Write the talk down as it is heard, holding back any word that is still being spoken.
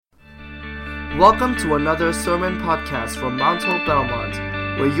Welcome to another sermon podcast from Mount Hope Belmont,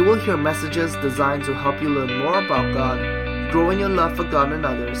 where you will hear messages designed to help you learn more about God, grow in your love for God and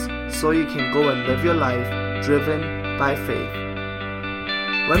others, so you can go and live your life driven by faith.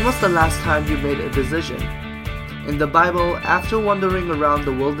 When was the last time you made a decision? In the Bible, after wandering around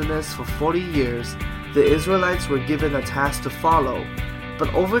the wilderness for 40 years, the Israelites were given a task to follow,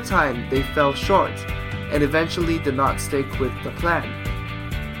 but over time they fell short and eventually did not stick with the plan.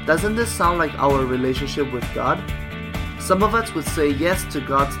 Doesn't this sound like our relationship with God? Some of us would say yes to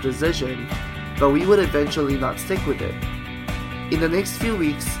God's decision, but we would eventually not stick with it. In the next few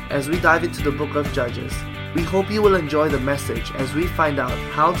weeks, as we dive into the book of Judges, we hope you will enjoy the message as we find out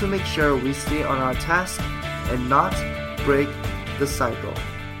how to make sure we stay on our task and not break the cycle.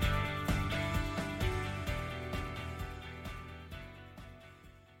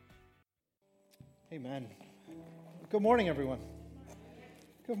 Amen. Good morning, everyone.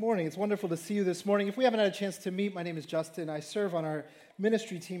 Good morning. It's wonderful to see you this morning. If we haven't had a chance to meet, my name is Justin. I serve on our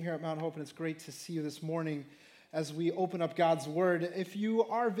ministry team here at Mount Hope, and it's great to see you this morning as we open up God's Word. If you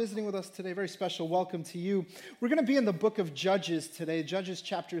are visiting with us today, very special welcome to you. We're going to be in the book of Judges today, Judges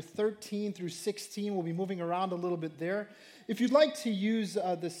chapter 13 through 16. We'll be moving around a little bit there. If you'd like to use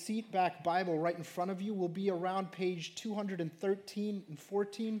the seat back Bible right in front of you, we'll be around page 213 and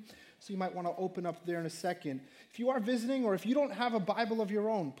 14. So you might want to open up there in a second. If you are visiting or if you don't have a Bible of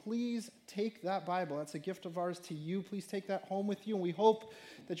your own, please take that Bible. That's a gift of ours to you. Please take that home with you. And we hope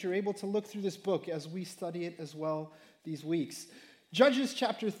that you're able to look through this book as we study it as well these weeks. Judges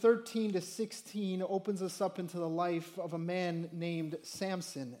chapter 13 to 16 opens us up into the life of a man named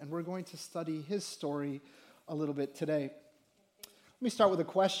Samson. And we're going to study his story a little bit today. Let me start with a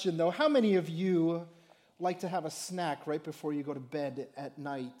question, though. How many of you like to have a snack right before you go to bed at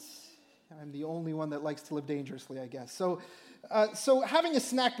night? I'm the only one that likes to live dangerously, I guess. So having a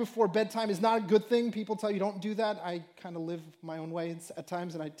snack before bedtime is not a good thing. People tell you don't do that. I kind of live my own way at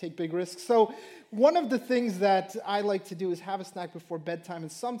times, and I take big risks. So one of the things that I like to do is have a snack before bedtime,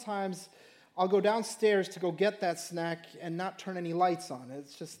 and sometimes I'll go downstairs to go get that snack and not turn any lights on.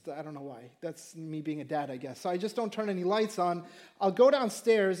 It's just, I don't know why. That's me being a dad, I guess. So I just don't turn any lights on. I'll go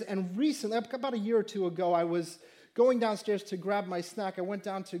downstairs, and recently, about a year or two ago, I was going downstairs to grab my snack. I went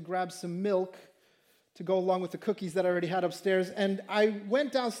down to grab some milk to go along with the cookies that I already had upstairs. And I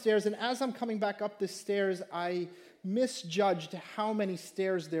went downstairs, and as I'm coming back up the stairs, I misjudged how many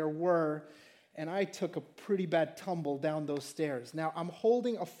stairs there were, and I took a pretty bad tumble down those stairs. Now, I'm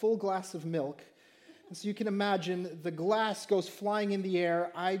holding a full glass of milk, and so you can imagine the glass goes flying in the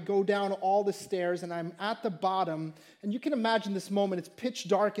air. I go down all the stairs, and I'm at the bottom, and you can imagine this moment. It's pitch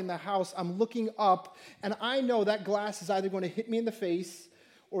dark in the house. I'm looking up, and I know that glass is either going to hit me in the face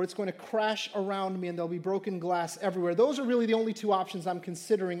or it's going to crash around me, and there'll be broken glass everywhere. Those are really the only two options I'm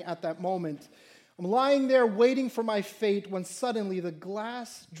considering at that moment. I'm lying there waiting for my fate when suddenly the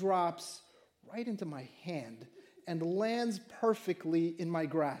glass drops right into my hand and lands perfectly in my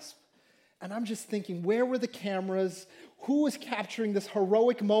grasp. And I'm just thinking, where were the cameras? Who was capturing this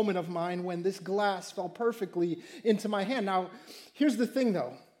heroic moment of mine when this glass fell perfectly into my hand? Now, here's the thing,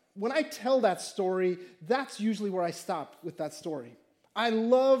 though. When I tell that story, that's usually where I stop with that story. I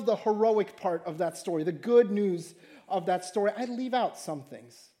love the heroic part of that story, the good news of that story. I leave out some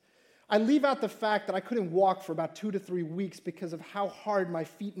things. I leave out the fact that I couldn't walk for about 2 to 3 weeks because of how hard my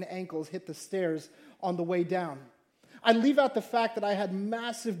feet and ankles hit the stairs on the way down. I leave out the fact that I had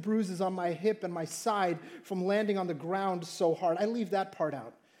massive bruises on my hip and my side from landing on the ground so hard. I leave that part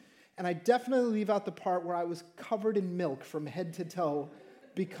out. And I definitely leave out the part where I was covered in milk from head to toe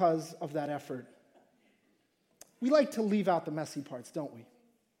because of that effort. We like to leave out the messy parts, don't we?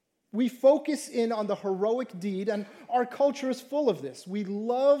 We focus in on the heroic deed, and our culture is full of this. We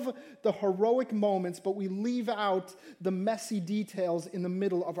love the heroic moments, but we leave out the messy details in the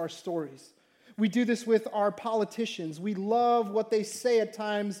middle of our stories. We do this with our politicians. We love what they say at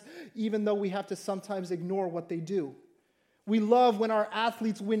times, even though we have to sometimes ignore what they do. We love when our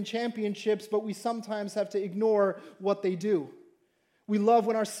athletes win championships, but we sometimes have to ignore what they do. We love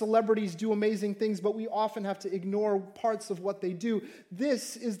when our celebrities do amazing things, but we often have to ignore parts of what they do.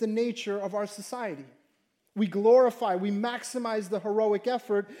 This is the nature of our society. We glorify, we maximize the heroic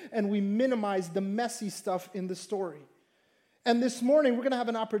effort, and we minimize the messy stuff in the story. And this morning, we're going to have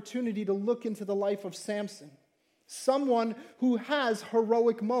an opportunity to look into the life of Samson, someone who has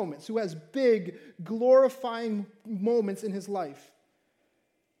heroic moments, who has big, glorifying moments in his life.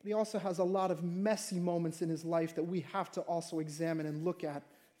 But he also has a lot of messy moments in his life that we have to also examine and look at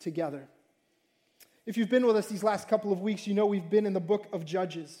together. If you've been with us these last couple of weeks, you know we've been in the book of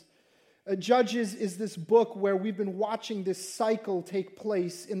Judges. Judges is this book where we've been watching this cycle take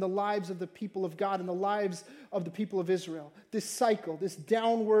place in the lives of the people of God, in the lives of the people of Israel. This cycle, this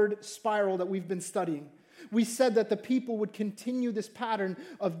downward spiral that we've been studying. We said that the people would continue this pattern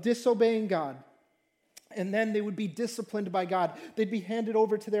of disobeying God, and then they would be disciplined by God. They'd be handed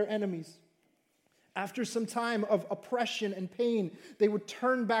over to their enemies. After some time of oppression and pain, they would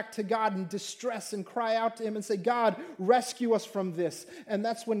turn back to God in distress and cry out to Him and say, God, rescue us from this. And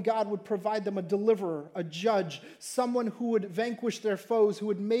that's when God would provide them a deliverer, a judge, someone who would vanquish their foes, who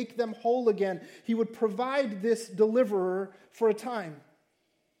would make them whole again. He would provide this deliverer for a time.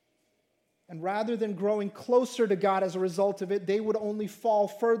 And rather than growing closer to God as a result of it, they would only fall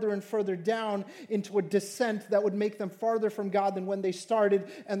further and further down into a descent that would make them farther from God than when they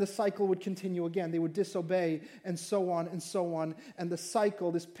started, and the cycle would continue again. They would disobey, and so on and so on. And the cycle,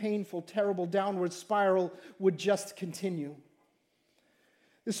 this painful, terrible downward spiral, would just continue.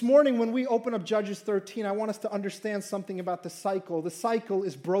 This morning, when we open up Judges 13, I want us to understand something about the cycle. The cycle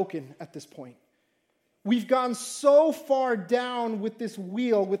is broken at this point. We've gone so far down with this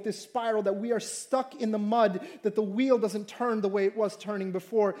wheel, with this spiral, that we are stuck in the mud, that the wheel doesn't turn the way it was turning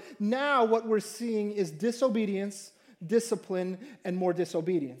before. Now what we're seeing is disobedience, discipline, and more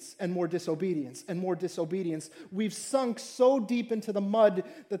disobedience, and more disobedience, and more disobedience. We've sunk so deep into the mud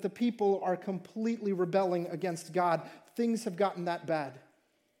that the people are completely rebelling against God. Things have gotten that bad.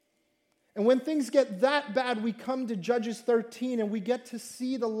 And when things get that bad, we come to Judges 13 and we get to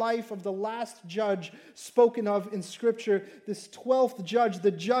see the life of the last judge spoken of in Scripture, this 12th judge, the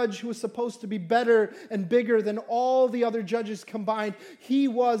judge who was supposed to be better and bigger than all the other judges combined. He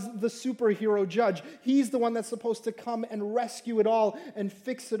was the superhero judge. He's the one that's supposed to come and rescue it all and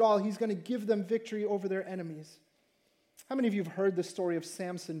fix it all. He's going to give them victory over their enemies. How many of you have heard the story of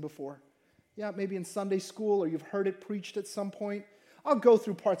Samson before? Yeah, maybe in Sunday school, or you've heard it preached at some point. I'll go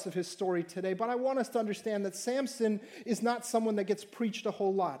through parts of his story today, but I want us to understand that Samson is not someone that gets preached a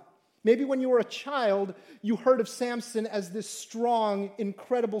whole lot. Maybe when you were a child, you heard of Samson as this strong,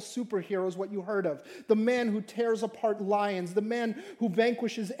 incredible superhero is what you heard of. The man who tears apart lions, the man who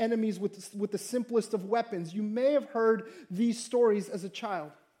vanquishes enemies with the simplest of weapons. You may have heard these stories as a child.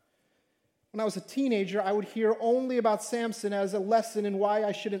 When I was a teenager, I would hear only about Samson as a lesson in why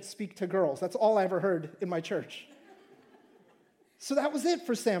I shouldn't speak to girls. That's all I ever heard in my church. So that was it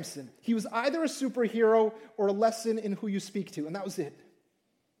for Samson. He was either a superhero or a lesson in who you speak to, and that was it.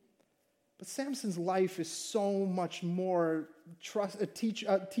 But Samson's life is so much more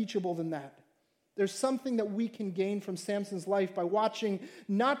teachable than that. There's something that we can gain from Samson's life by watching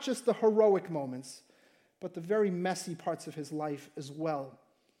not just the heroic moments, but the very messy parts of his life as well.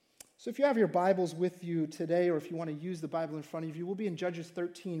 So if you have your Bibles with you today, or if you want to use the Bible in front of you, we'll be in Judges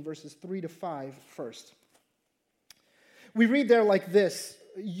 13, verses 3 to 5 first. We read there like this: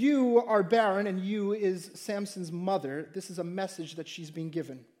 you are barren, and you is Samson's mother. This is a message that she's being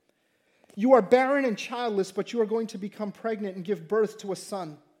given. You are barren and childless, but you are going to become pregnant and give birth to a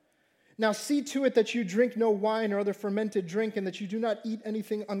son. Now see to it that you drink no wine or other fermented drink, and that you do not eat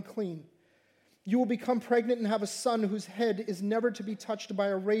anything unclean. You will become pregnant and have a son whose head is never to be touched by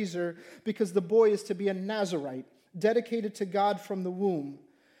a razor, because the boy is to be a Nazirite, dedicated to God from the womb.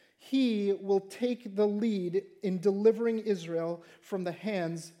 He will take the lead in delivering Israel from the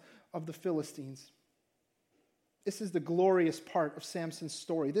hands of the Philistines. This is the glorious part of Samson's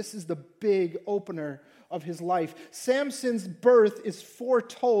story. This is the big opener of his life. Samson's birth is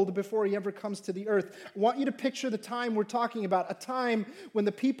foretold before he ever comes to the earth. I want you to picture the time we're talking about, a time when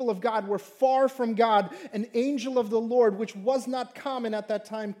the people of God were far from God. An angel of the Lord, which was not common at that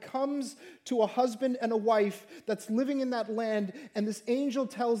time, comes to a husband and a wife that's living in that land, and this angel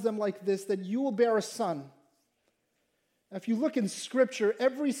tells them like this, that you will bear a son. Now, if you look in Scripture,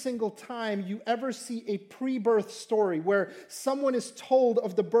 every single time you ever see a pre-birth story where someone is told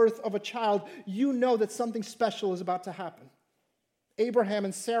of the birth of a child, you know that something special is about to happen. Abraham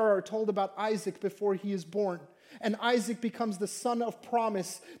and Sarah are told about Isaac before he is born, and Isaac becomes the son of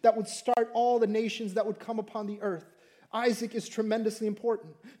promise that would start all the nations that would come upon the earth. Isaac is tremendously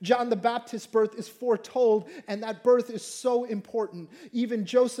important. John the Baptist's birth is foretold, and that birth is so important. Even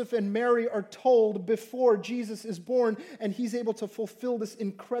Joseph and Mary are told before Jesus is born, and he's able to fulfill this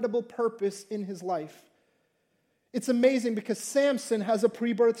incredible purpose in his life. It's amazing because Samson has a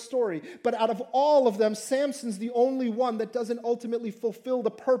pre-birth story, but out of all of them, Samson's the only one that doesn't ultimately fulfill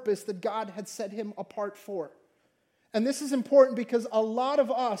the purpose that God had set him apart for. And this is important because a lot of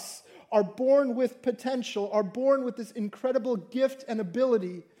us are born with potential, are born with this incredible gift and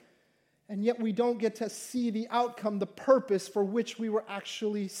ability, and yet we don't get to see the outcome, the purpose for which we were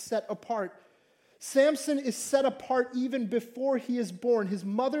actually set apart. Samson is set apart even before he is born. His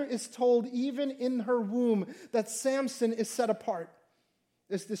mother is told even in her womb that Samson is set apart.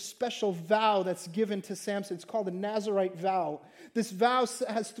 There's this special vow that's given to Samson. It's called the Nazirite vow. This vow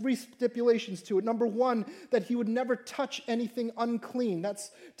has 3 stipulations to it. Number 1, that he would never touch anything unclean.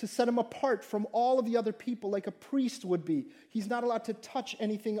 That's to set him apart from all of the other people like a priest would be. He's not allowed to touch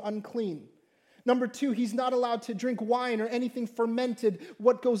anything unclean. Number 2, he's not allowed to drink wine or anything fermented.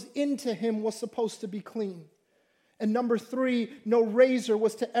 What goes into him was supposed to be clean. And number 3, no razor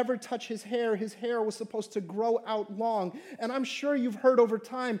was to ever touch his hair. His hair was supposed to grow out long. And I'm sure you've heard over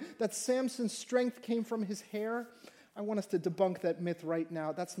time that Samson's strength came from his hair. I want us to debunk that myth right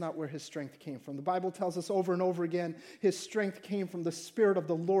now. That's not where his strength came from. The Bible tells us over and over again, his strength came from the Spirit of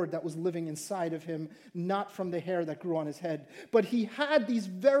the Lord that was living inside of him, not from the hair that grew on his head. But he had these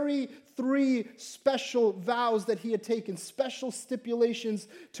very 3 special vows that he had taken, special stipulations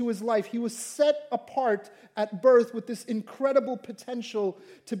to his life. He was set apart at birth with this incredible potential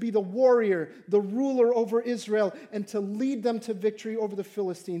to be the warrior, the ruler over Israel, and to lead them to victory over the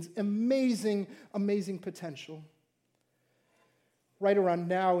Philistines. Amazing, amazing potential. Right around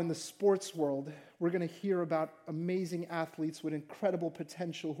now in the sports world, we're going to hear about amazing athletes with incredible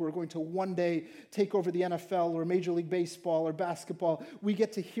potential who are going to one day take over the NFL or Major League Baseball or basketball. We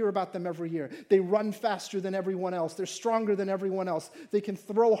get to hear about them every year. They run faster than everyone else. They're stronger than everyone else. They can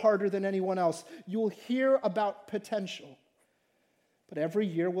throw harder than anyone else. You'll hear about potential. But every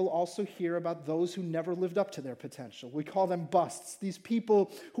year we'll also hear about those who never lived up to their potential. We call them busts. These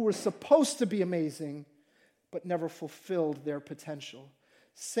people who were supposed to be amazing but never fulfilled their potential.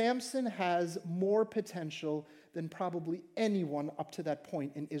 Samson has more potential than probably anyone up to that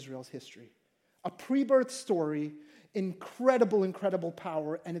point in Israel's history. A pre-birth story, incredible, incredible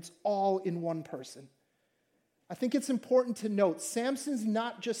power, and it's all in one person. I think it's important to note, Samson's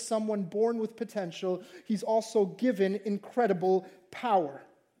not just someone born with potential, he's also given incredible power.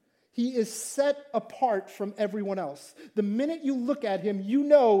 He is set apart from everyone else. The minute you look at him, you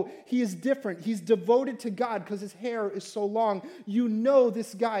know he is different. He's devoted to God because his hair is so long. You know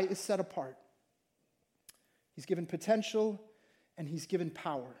this guy is set apart. He's given potential and he's given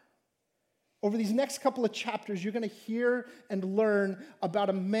power. Over these next couple of chapters, you're going to hear and learn about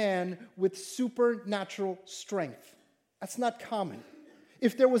a man with supernatural strength. That's not common.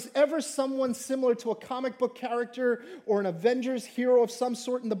 If there was ever someone similar to a comic book character or an Avengers hero of some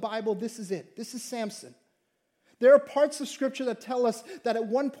sort in the Bible, this is it. This is Samson. There are parts of Scripture that tell us that at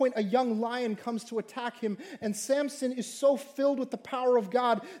one point a young lion comes to attack him, and Samson is so filled with the power of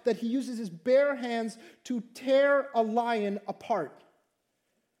God that he uses his bare hands to tear a lion apart.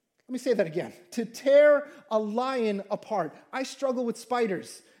 Let me say that again. To tear a lion apart. I struggle with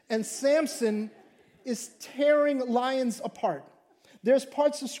spiders, and Samson is tearing lions apart. There's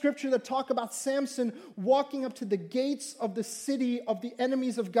parts of Scripture that talk about Samson walking up to the gates of the city of the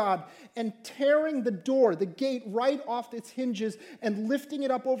enemies of God and tearing the door, the gate, right off its hinges and lifting it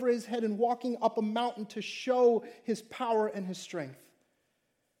up over his head and walking up a mountain to show his power and his strength.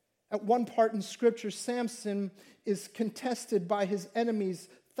 At one part in Scripture, Samson is contested by his enemies.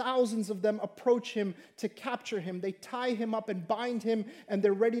 Thousands of them approach him to capture him. They tie him up and bind him, and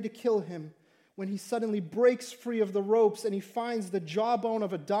they're ready to kill him. When he suddenly breaks free of the ropes and he finds the jawbone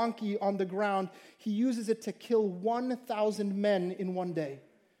of a donkey on the ground, he uses it to kill 1,000 men in one day.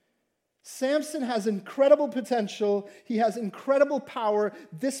 Samson has incredible potential. He has incredible power.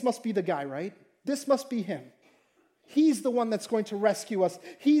 This must be the guy, right? This must be him. He's the one that's going to rescue us.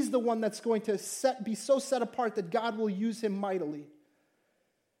 He's the one that's going to be so set apart that God will use him mightily.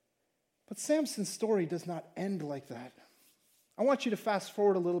 But Samson's story does not end like that. I want you to fast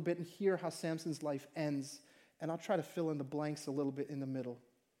forward a little bit and hear how Samson's life ends, and I'll try to fill in the blanks a little bit in the middle.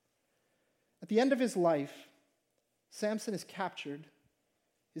 At the end of his life, Samson is captured,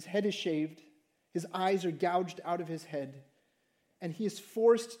 his head is shaved, his eyes are gouged out of his head, and he is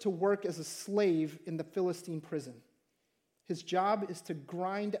forced to work as a slave in the Philistine prison. His job is to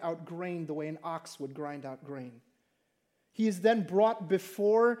grind out grain the way an ox would grind out grain. He is then brought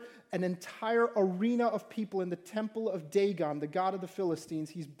before an entire arena of people in the temple of Dagon, the god of the Philistines.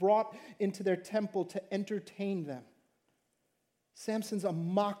 He's brought into their temple to entertain them. Samson's a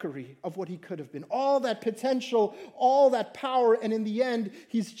mockery of what he could have been. All that potential, all that power, and in the end,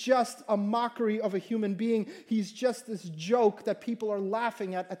 he's just a mockery of a human being. He's just this joke that people are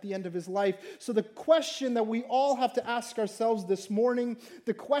laughing at the end of his life. So the question that we all have to ask ourselves this morning,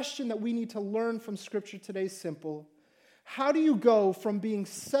 the question that we need to learn from Scripture today is simple. How do you go from being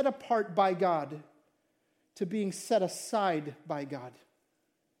set apart by God to being set aside by God?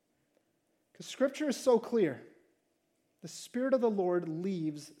 Because Scripture is so clear. The Spirit of the Lord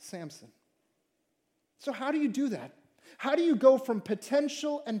leaves Samson. So how do you do that? How do you go from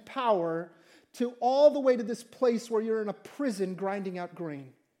potential and power to all the way to this place where you're in a prison grinding out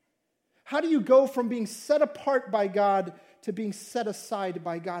grain? How do you go from being set apart by God to being set aside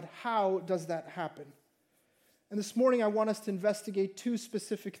by God? How does that happen? And this morning I want us to investigate two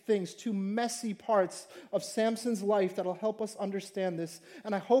specific things, two messy parts of Samson's life that will help us understand this.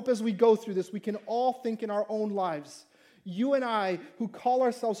 And I hope as we go through this, we can all think in our own lives. You and I, who call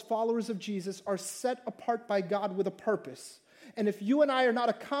ourselves followers of Jesus, are set apart by God with a purpose. And if you and I are not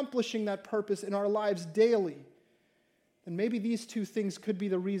accomplishing that purpose in our lives daily, then maybe these two things could be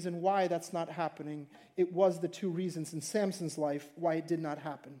the reason why that's not happening. It was the two reasons in Samson's life why it did not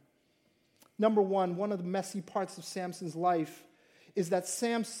happen. Number one of the messy parts of Samson's life is that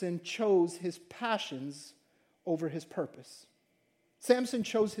Samson chose his passions over his purpose. Samson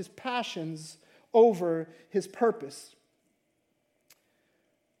chose his passions over his purpose.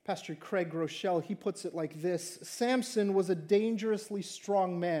 Pastor Craig Groeschel, he puts it like this: Samson was a dangerously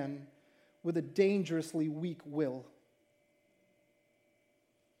strong man with a dangerously weak will.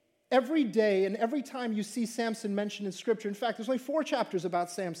 Every day and every time you see Samson mentioned in Scripture, in fact, there's only 4 chapters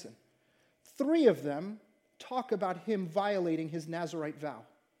about Samson. 3 of them talk about him violating his Nazirite vow.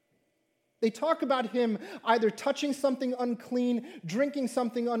 They talk about him either touching something unclean, drinking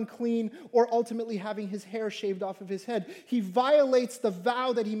something unclean, or ultimately having his hair shaved off of his head. He violates the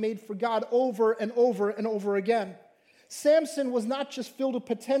vow that he made for God over and over and over again. Samson was not just filled with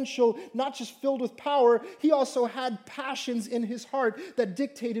potential, not just filled with power, he also had passions in his heart that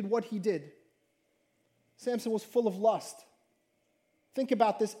dictated what he did. Samson was full of lust. Think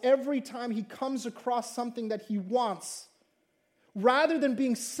about this. Every time he comes across something that he wants, rather than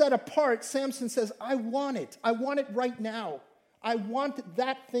being set apart, Samson says, I want it. I want it right now. I want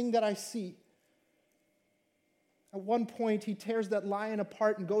that thing that I see. At one point, he tears that lion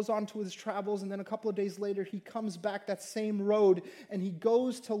apart and goes on to his travels, and then a couple of days later, he comes back that same road, and he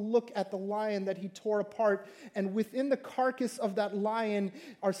goes to look at the lion that he tore apart, and within the carcass of that lion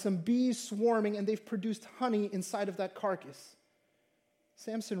are some bees swarming, and they've produced honey inside of that carcass.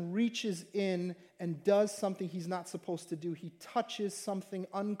 Samson reaches in and does something he's not supposed to do. He touches something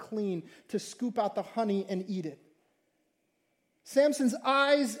unclean to scoop out the honey and eat it. Samson's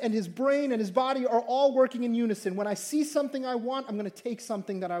eyes and his brain and his body are all working in unison. When I see something I want, I'm going to take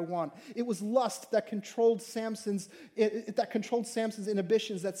something that I want. It was lust that controlled Samson's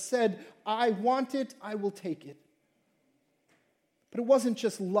inhibitions, that said, I want it, I will take it. But it wasn't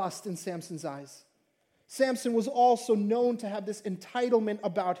just lust in Samson's eyes. Samson was also known to have this entitlement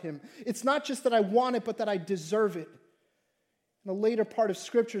about him. It's not just that I want it, but that I deserve it. In a later part of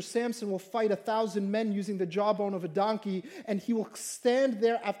Scripture, Samson will fight 1,000 men using the jawbone of a donkey, and he will stand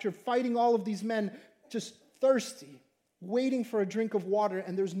there after fighting all of these men, just thirsty, waiting for a drink of water,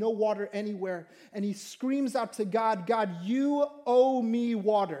 and there's no water anywhere. And he screams out to God, God, you owe me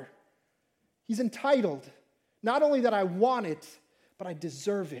water. He's entitled. Not only that I want it, but I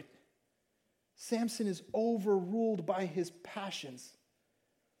deserve it. Samson is overruled by his passions.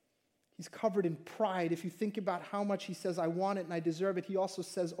 He's covered in pride. If you think about how much he says, I want it and I deserve it, he also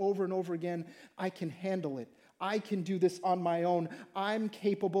says over and over again, I can handle it. I can do this on my own. I'm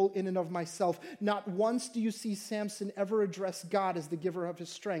capable in and of myself. Not once do you see Samson ever address God as the giver of his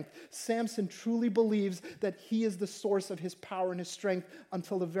strength. Samson truly believes that he is the source of his power and his strength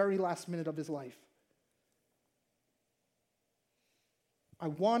until the very last minute of his life. I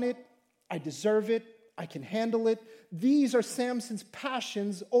want it. I deserve it. I can handle it. These are Samson's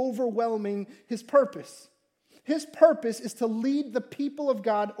passions overwhelming his purpose. His purpose is to lead the people of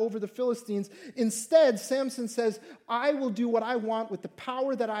God over the Philistines. Instead, Samson says, I will do what I want with the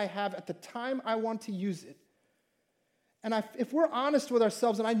power that I have at the time I want to use it. And if we're honest with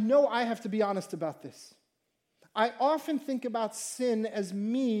ourselves, and I know I have to be honest about this, I often think about sin as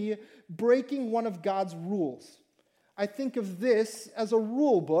me breaking one of God's rules. I think of this as a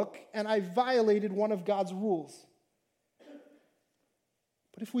rule book, and I violated one of God's rules.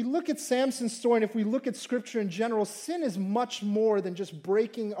 But if we look at Samson's story, and if we look at Scripture in general, sin is much more than just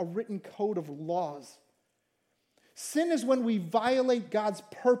breaking a written code of laws. Sin is when we violate God's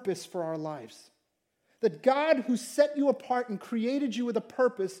purpose for our lives. That God, who set you apart and created you with a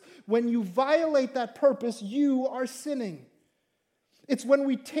purpose, when you violate that purpose, you are sinning. It's when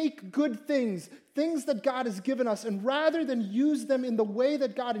we take good things that God has given us, and rather than use them in the way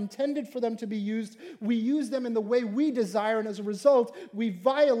that God intended for them to be used, we use them in the way we desire, and as a result, we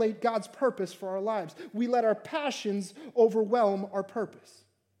violate God's purpose for our lives. We let our passions overwhelm our purpose.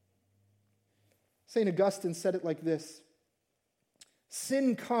 St. Augustine said it like this: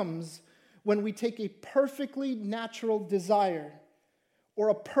 sin comes when we take a perfectly natural desire, or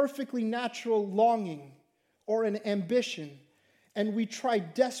a perfectly natural longing or an ambition, and we try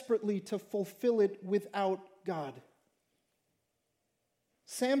desperately to fulfill it without God.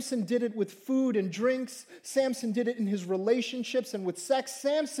 Samson did it with food and drinks. Samson did it in his relationships and with sex.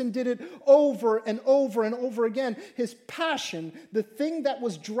 Samson did it over and over and over again. His passion, the thing that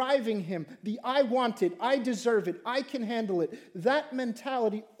was driving him, the I want it, I deserve it, I can handle it, that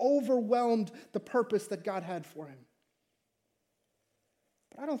mentality overwhelmed the purpose that God had for him.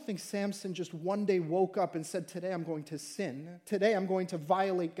 But I don't think Samson just one day woke up and said, today I'm going to sin. Today I'm going to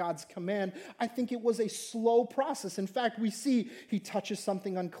violate God's command. I think it was a slow process. In fact, we see he touches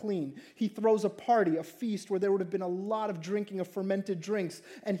something unclean. He throws a party, a feast where there would have been a lot of drinking of fermented drinks,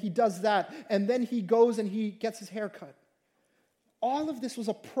 and he does that. And then he goes and he gets his hair cut. All of this was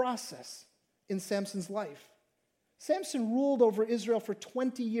a process in Samson's life. Samson ruled over Israel for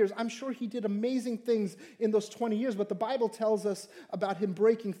 20 years. I'm sure he did amazing things in those 20 years, but the Bible tells us about him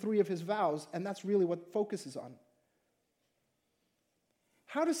breaking 3 of his vows, and that's really what it focuses on.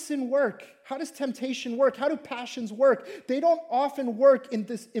 How does sin work? How does temptation work? How do passions work? They don't often work in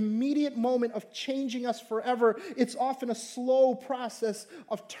this immediate moment of changing us forever. It's often a slow process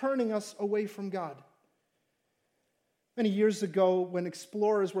of turning us away from God. Many years ago, when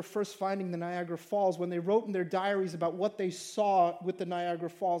explorers were first finding the Niagara Falls, when they wrote in their diaries about what they saw with the Niagara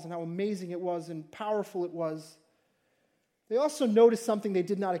Falls and how amazing it was and powerful it was, they also noticed something they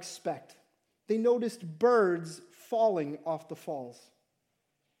did not expect. They noticed birds falling off the falls.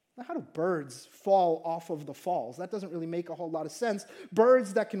 Now, how do birds fall off of the falls? That doesn't really make a whole lot of sense.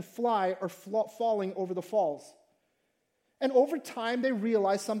 Birds that can fly are falling over the falls. And over time, they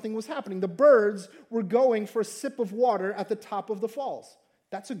realized something was happening. The birds were going for a sip of water at the top of the falls.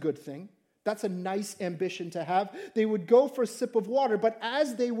 That's a good thing. That's a nice ambition to have. They would go for a sip of water, but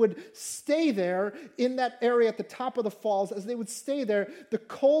as they would stay there in that area at the top of the falls, as they would stay there, the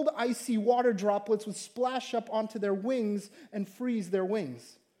cold, icy water droplets would splash up onto their wings and freeze their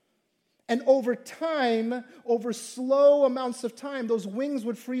wings. And over time, over slow amounts of time, those wings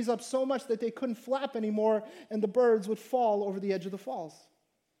would freeze up so much that they couldn't flap anymore, and the birds would fall over the edge of the falls.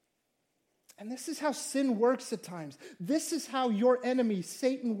 And this is how sin works at times. This is how your enemy,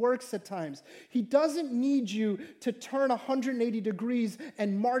 Satan, works at times. He doesn't need you to turn 180 degrees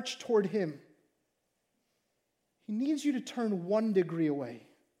and march toward him. He needs you to turn 1 degree away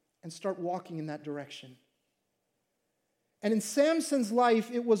and start walking in that direction. And in Samson's life,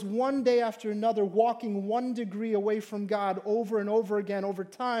 it was one day after another, walking 1 degree away from God over and over again over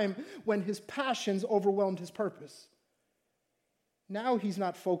time when his passions overwhelmed his purpose. Now he's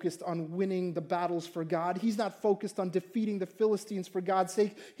not focused on winning the battles for God. He's not focused on defeating the Philistines for God's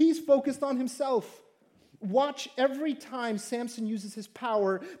sake. He's focused on himself. Watch, every time Samson uses his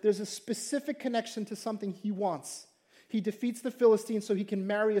power, there's a specific connection to something he wants. He defeats the Philistines so he can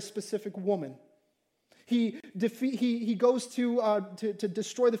marry a specific woman. He goes to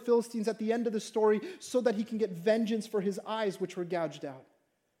destroy the Philistines at the end of the story so that he can get vengeance for his eyes, which were gouged out.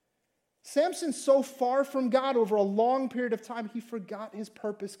 Samson's so far from God over a long period of time, he forgot his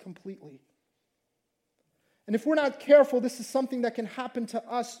purpose completely. And if we're not careful, this is something that can happen to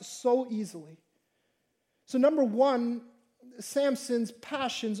us so easily. So number 1, Samson's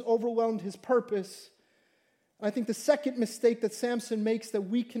passions overwhelmed his purpose. And I think the second mistake that Samson makes that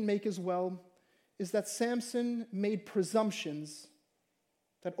we can make as well is that Samson made presumptions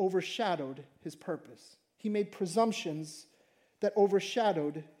that overshadowed his purpose. He made presumptions that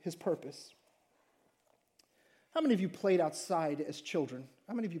overshadowed his purpose. How many of you played outside as children?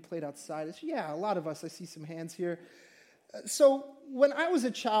 How many of you played outside? Yeah, a lot of us. I see some hands here. So when I was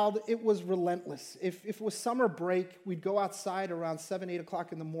a child, it was relentless. If it was summer break, we'd go outside around 7, 8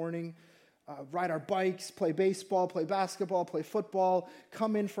 o'clock in the morning, ride our bikes, play baseball, play basketball, play football,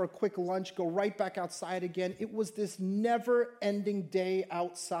 come in for a quick lunch, go right back outside again. It was this never-ending day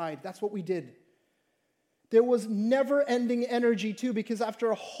outside. That's what we did. There was never-ending energy, too, because after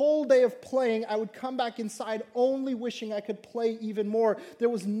a whole day of playing, I would come back inside only wishing I could play even more. There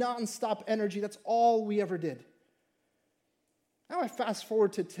was nonstop energy. That's all we ever did. Now I fast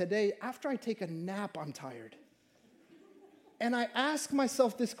forward to today. After I take a nap, I'm tired. And I ask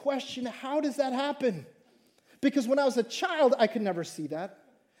myself this question, how does that happen? Because when I was a child, I could never see that.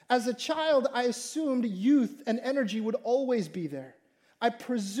 As a child, I assumed youth and energy would always be there. I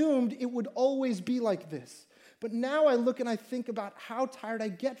presumed it would always be like this. But now I look and I think about how tired I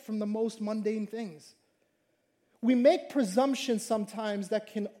get from the most mundane things. We make presumptions sometimes that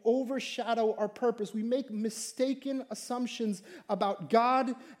can overshadow our purpose. We make mistaken assumptions about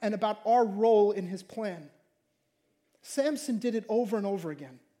God and about our role in his plan. Samson did it over and over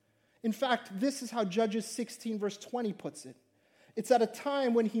again. In fact, this is how Judges 16 verse 20 puts it. It's at a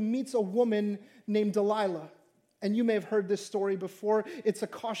time when he meets a woman named Delilah. And you may have heard this story before. It's a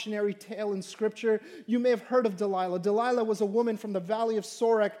cautionary tale in Scripture. You may have heard of Delilah. Delilah was a woman from the valley of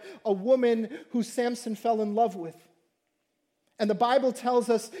Sorek, a woman who Samson fell in love with. And the Bible tells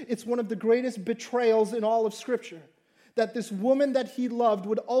us it's one of the greatest betrayals in all of Scripture, that this woman that he loved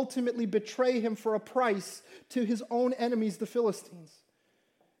would ultimately betray him for a price to his own enemies, the Philistines.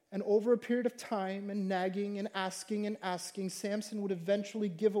 And over a period of time and nagging and asking, Samson would eventually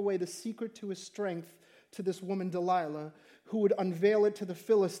give away the secret to his strength to this woman Delilah, who would unveil it to the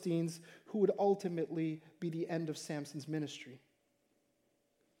Philistines, who would ultimately be the end of Samson's ministry.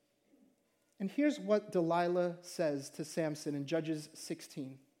 And here's what Delilah says to Samson in Judges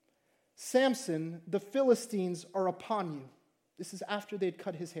 16. Samson, the Philistines are upon you. This is after they'd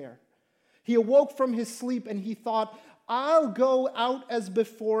cut his hair. He awoke from his sleep and he thought, I'll go out as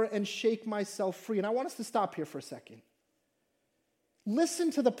before and shake myself free. And I want us to stop here for a second. Listen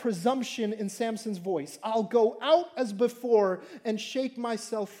to the presumption in Samson's voice. I'll go out as before and shake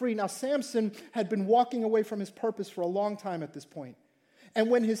myself free. Now, Samson had been walking away from his purpose for a long time at this point. And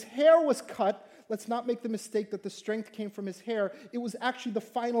when his hair was cut, let's not make the mistake that the strength came from his hair. It was actually the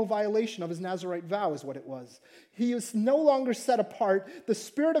final violation of his Nazirite vow is what it was. He was no longer set apart. The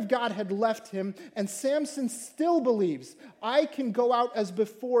Spirit of God had left him, and Samson still believes, I can go out as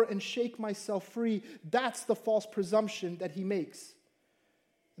before and shake myself free. That's the false presumption that he makes.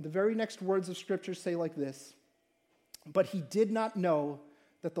 And the very next words of Scripture say like this, but he did not know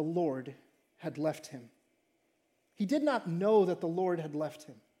that the Lord had left him. He did not know that the Lord had left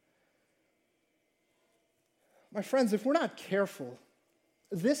him. My friends, if we're not careful,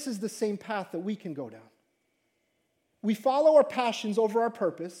 this is the same path that we can go down. We follow our passions over our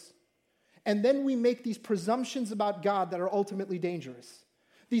purpose, and then we make these presumptions about God that are ultimately dangerous.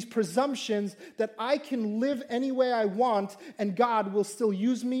 These presumptions that I can live any way I want, and God will still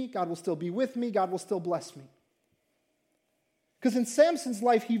use me, God will still be with me, God will still bless me. Because in Samson's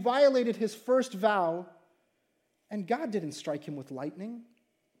life, he violated his first vow, and God didn't strike him with lightning.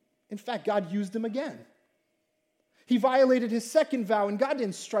 In fact, God used him again. He violated his second vow, and God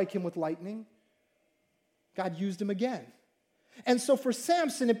didn't strike him with lightning. God used him again. And so for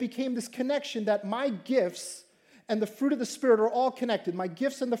Samson, it became this connection that my gifts and the fruit of the Spirit are all connected. My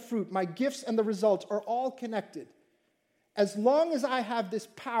gifts and the fruit, my gifts and the results are all connected. As long as I have this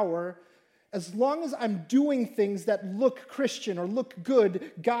power, as long as I'm doing things that look Christian or look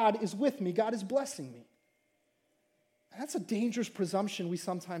good, God is with me. God is blessing me. That's a dangerous presumption we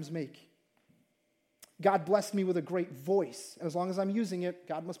sometimes make. God blessed me with a great voice. As long as I'm using it,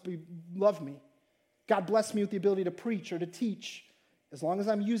 God must love me. God blessed me with the ability to preach or to teach. As long as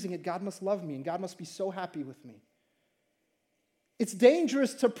I'm using it, God must love me, and God must be so happy with me. It's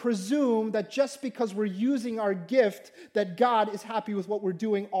dangerous to presume that just because we're using our gift, that God is happy with what we're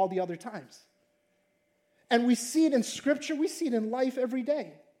doing all the other times. And we see it in Scripture, we see it in life every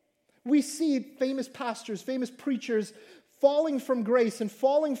day. We see famous pastors, famous preachers falling from grace and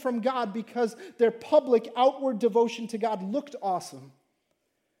falling from God because their public outward devotion to God looked awesome,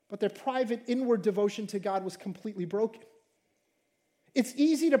 but their private inward devotion to God was completely broken. It's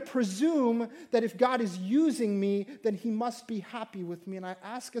easy to presume that if God is using me, then he must be happy with me. And I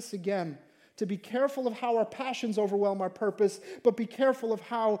ask us again to be careful of how our passions overwhelm our purpose, but be careful of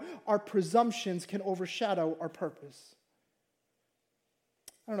how our presumptions can overshadow our purpose.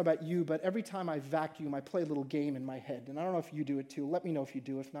 I don't know about you, but every time I vacuum, I play a little game in my head. And I don't know if you do it too. Let me know if you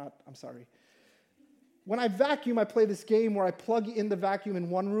do. If not, I'm sorry. When I vacuum, I play this game where I plug in the vacuum in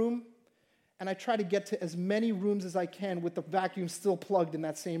one room, and I try to get to as many rooms as I can with the vacuum still plugged in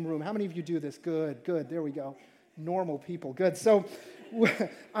that same room. How many of you do this? Good. There we go. Normal people. Good. So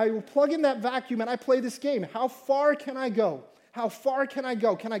I will plug in that vacuum, and I play this game. How far can I go? How far can I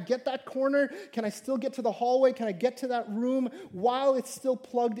go? Can I get that corner? Can I still get to the hallway? Can I get to that room while it's still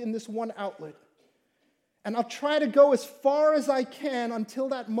plugged in this one outlet? And I'll try to go as far as I can until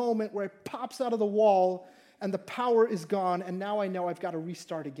that moment where it pops out of the wall and the power is gone, and now I know I've got to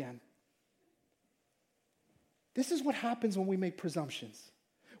restart again. This is what happens when we make presumptions.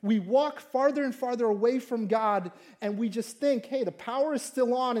 We walk farther and farther away from God, and we just think, hey, the power is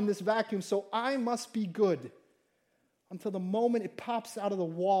still on in this vacuum, so I must be good. Until the moment it pops out of the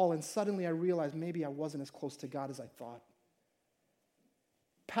wall, and suddenly I realize maybe I wasn't as close to God as I thought.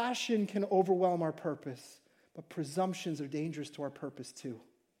 Passion can overwhelm our purpose, but presumptions are dangerous to our purpose too.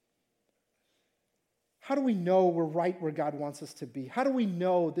 How do we know we're right where God wants us to be? How do we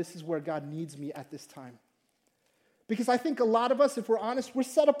know this is where God needs me at this time? Because I think a lot of us, if we're honest, we're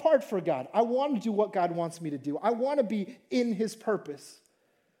set apart for God. I want to do what God wants me to do. I want to be in his purpose.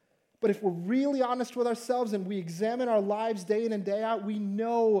 But if we're really honest with ourselves and we examine our lives day in and day out, we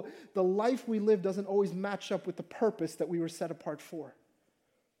know the life we live doesn't always match up with the purpose that we were set apart for.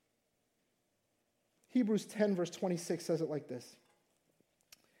 Hebrews 10 verse 26 says it like this.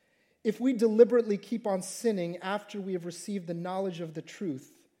 If we deliberately keep on sinning after we have received the knowledge of the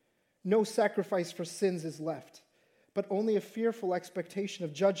truth, no sacrifice for sins is left, but only a fearful expectation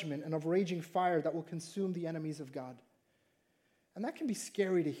of judgment and of raging fire that will consume the enemies of God. And that can be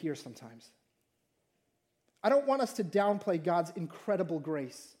scary to hear sometimes. I don't want us to downplay God's incredible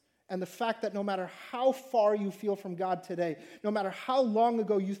grace and the fact that no matter how far you feel from God today, no matter how long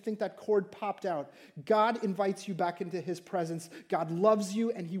ago you think that cord popped out, God invites you back into his presence. God loves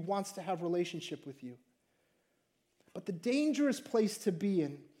you and he wants to have a relationship with you. But the dangerous place to be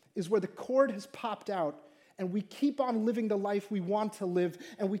in is where the cord has popped out and we keep on living the life we want to live,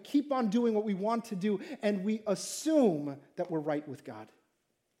 and we keep on doing what we want to do, and we assume that we're right with God.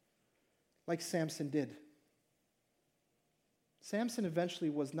 Like Samson did. Samson eventually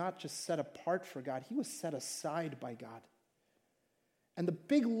was not just set apart for God, he was set aside by God. And the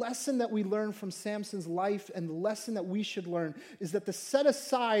big lesson that we learn from Samson's life, and the lesson that we should learn, is that the set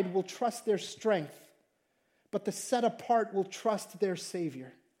aside will trust their strength, but the set apart will trust their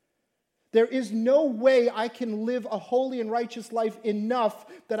Savior. There is no way I can live a holy and righteous life enough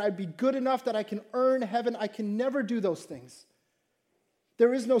that I'd be good enough that I can earn heaven. I can never do those things.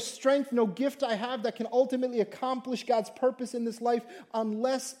 There is no strength, no gift I have that can ultimately accomplish God's purpose in this life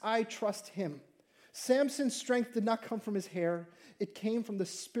unless I trust him. Samson's strength did not come from his hair. It came from the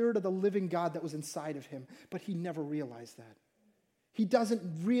Spirit of the living God that was inside of him, but he never realized that. He doesn't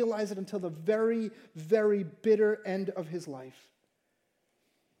realize it until the very, very bitter end of his life.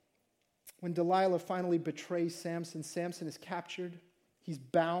 When Delilah finally betrays Samson, Samson is captured, he's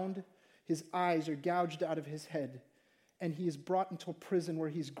bound, his eyes are gouged out of his head, and he is brought into a prison where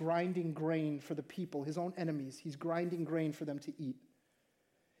he's grinding grain for the people, his own enemies. He's grinding grain for them to eat.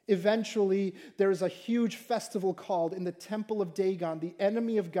 Eventually, there is a huge festival called in the temple of Dagon, the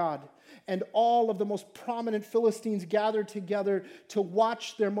enemy of God, and all of the most prominent Philistines gather together to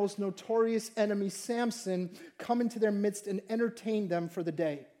watch their most notorious enemy, Samson, come into their midst and entertain them for the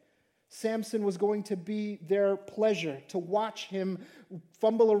day. Samson was going to be their pleasure, to watch him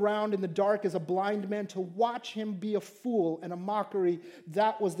fumble around in the dark as a blind man, to watch him be a fool and a mockery.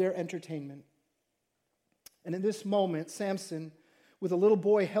 That was their entertainment. And in this moment, Samson, with a little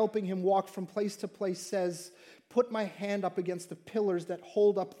boy helping him walk from place to place, says, "Put my hand up against the pillars that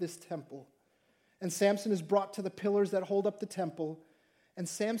hold up this temple." And Samson is brought to the pillars that hold up the temple, and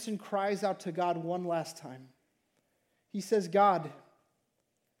Samson cries out to God one last time. He says, "God,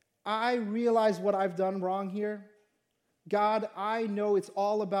 I realize what I've done wrong here. God, I know it's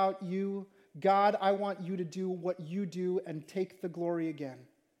all about you. God, I want you to do what you do and take the glory again."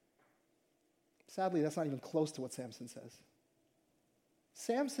 Sadly, that's not even close to what Samson says.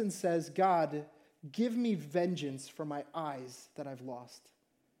 Samson says, "God, give me vengeance for my eyes that I've lost."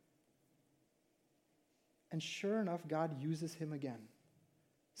 And sure enough, God uses him again.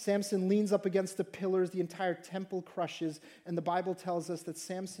 Samson leans up against the pillars, the entire temple crushes, and the Bible tells us that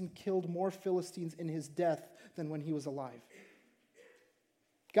Samson killed more Philistines in his death than when he was alive.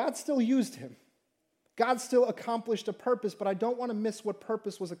 God still used him. God still accomplished a purpose, but I don't want to miss what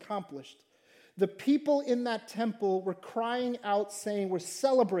purpose was accomplished. The people in that temple were crying out, saying, we're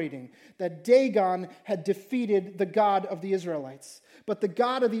celebrating that Dagon had defeated the God of the Israelites. But the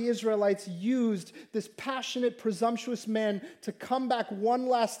God of the Israelites used this passionate, presumptuous man to come back one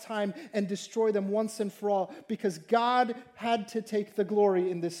last time and destroy them once and for all, because God had to take the glory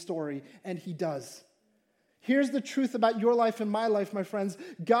in this story, and he does. Here's the truth about your life and my life, my friends.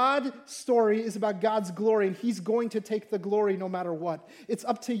 God's story is about God's glory, and he's going to take the glory no matter what. It's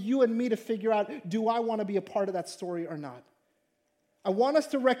up to you and me to figure out, do I want to be a part of that story or not? I want us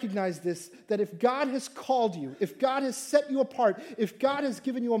to recognize this, that if God has called you, if God has set you apart, if God has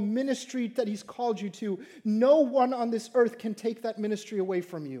given you a ministry that he's called you to, no one on this earth can take that ministry away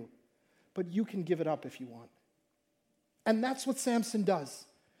from you. But you can give it up if you want. And that's what Samson does.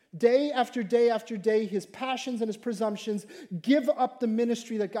 Day after day after day, his passions and his presumptions give up the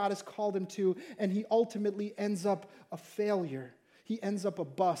ministry that God has called him to, and he ultimately ends up a failure. He ends up a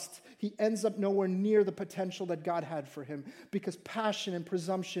bust. He ends up nowhere near the potential that God had for him because passion and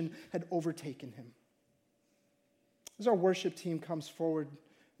presumption had overtaken him. As our worship team comes forward,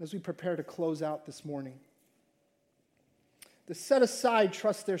 as we prepare to close out this morning, the set aside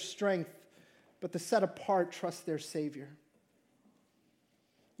trust their strength, but the set apart trust their Savior.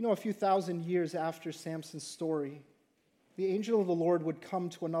 You know, a few thousand years after Samson's story, the angel of the Lord would come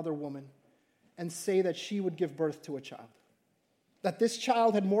to another woman and say that she would give birth to a child. that this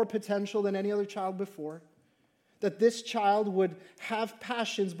child had more potential than any other child before, that this child would have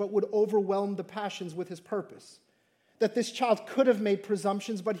passions but would overwhelm the passions with his purpose, that this child could have made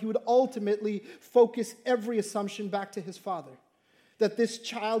presumptions but he would ultimately focus every assumption back to his father, that this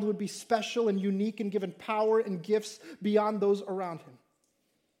child would be special and unique and given power and gifts beyond those around him.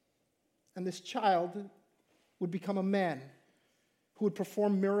 And this child would become a man who would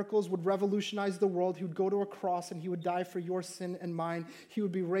perform miracles, would revolutionize the world. He would go to a cross and he would die for your sin and mine. He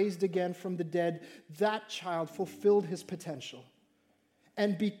would be raised again from the dead. That child fulfilled his potential.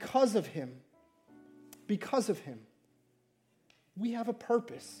 And because of him, we have a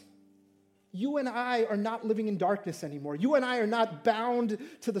purpose. You and I are not living in darkness anymore. You and I are not bound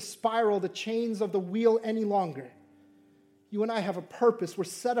to the spiral, the chains of the wheel any longer. You and I have a purpose. We're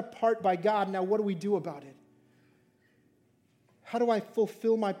set apart by God. Now, what do we do about it? How do I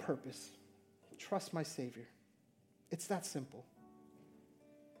fulfill my purpose? Trust my Savior. It's that simple.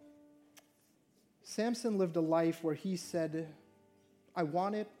 Samson lived a life where he said, I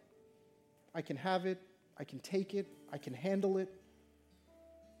want it, I can have it, I can take it, I can handle it.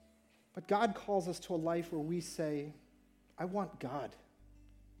 But God calls us to a life where we say, I want God.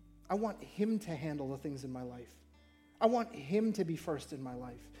 I want Him to handle the things in my life. I want Him to be first in my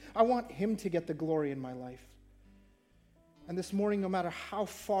life. I want Him to get the glory in my life. And this morning, no matter how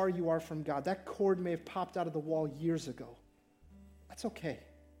far you are from God, that cord may have popped out of the wall years ago. That's okay.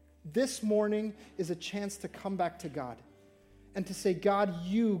 This morning is a chance to come back to God and to say, God,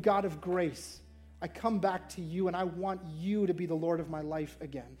 you, God of grace, I come back to you and I want you to be the Lord of my life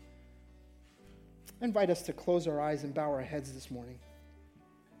again. I invite us to close our eyes and bow our heads this morning.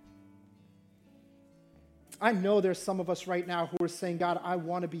 I know there's some of us right now who are saying, God, I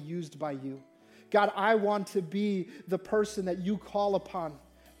want to be used by you. God, I want to be the person that you call upon,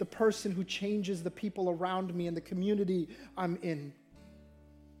 the person who changes the people around me and the community I'm in.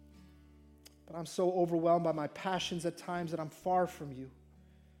 But I'm so overwhelmed by my passions at times that I'm far from you.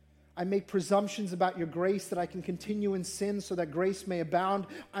 I make presumptions about your grace that I can continue in sin so that grace may abound.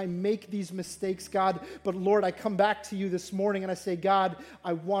 I make these mistakes, God, but Lord, I come back to you this morning and I say, God,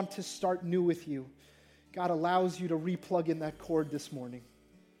 I want to start new with you. God allows you to replug in that cord this morning,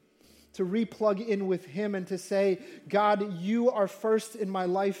 to replug in with Him and to say, God, you are first in my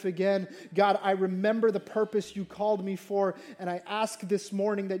life again. God, I remember the purpose you called me for, and I ask this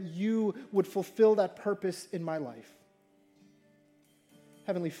morning that you would fulfill that purpose in my life.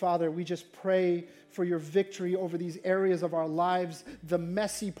 Heavenly Father, we just pray for your victory over these areas of our lives, the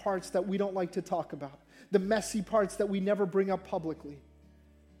messy parts that we don't like to talk about, the messy parts that we never bring up publicly.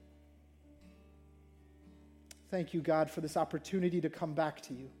 Thank you, God, for this opportunity to come back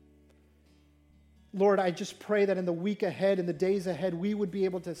to you. Lord, I just pray that in the week ahead, in the days ahead, we would be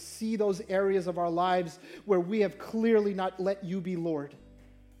able to see those areas of our lives where we have clearly not let you be Lord.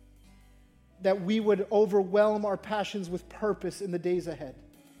 That we would overwhelm our passions with purpose in the days ahead.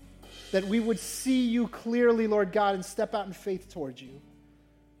 That we would see you clearly, Lord God, and step out in faith towards you.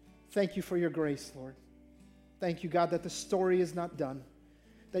 Thank you for your grace, Lord. Thank you, God, that the story is not done.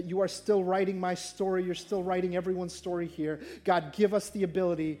 That you are still writing my story. You're still writing everyone's story here. God, give us the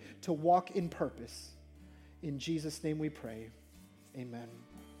ability to walk in purpose. In Jesus' name we pray. Amen.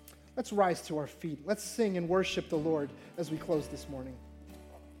 Let's rise to our feet. Let's sing and worship the Lord as we close this morning.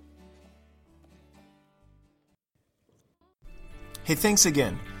 Hey, thanks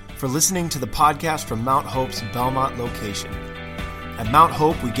again for listening to the podcast from Mount Hope's Belmont location. At Mount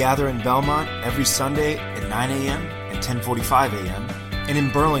Hope, we gather in Belmont every Sunday at 9 a.m. and 10:45 a.m., and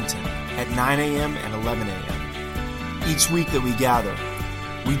in Burlington at 9 a.m. and 11 a.m. Each week that we gather,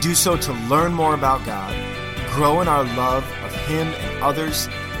 we do so to learn more about God, grow in our love of Him and others,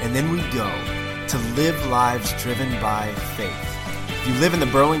 and then we go to live lives driven by faith. If you live in the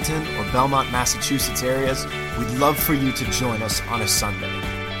Burlington or Belmont, Massachusetts areas, we'd love for you to join us on a Sunday.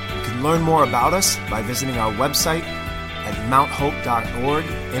 You can learn more about us by visiting our website at mounthope.org,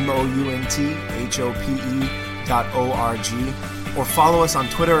 MOUNTHOPE.org, or follow us on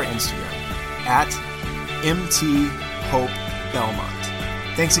Twitter or Instagram at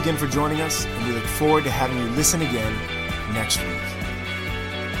MTHopeBelmont. Thanks again for joining us, and we look forward to having you listen again next week.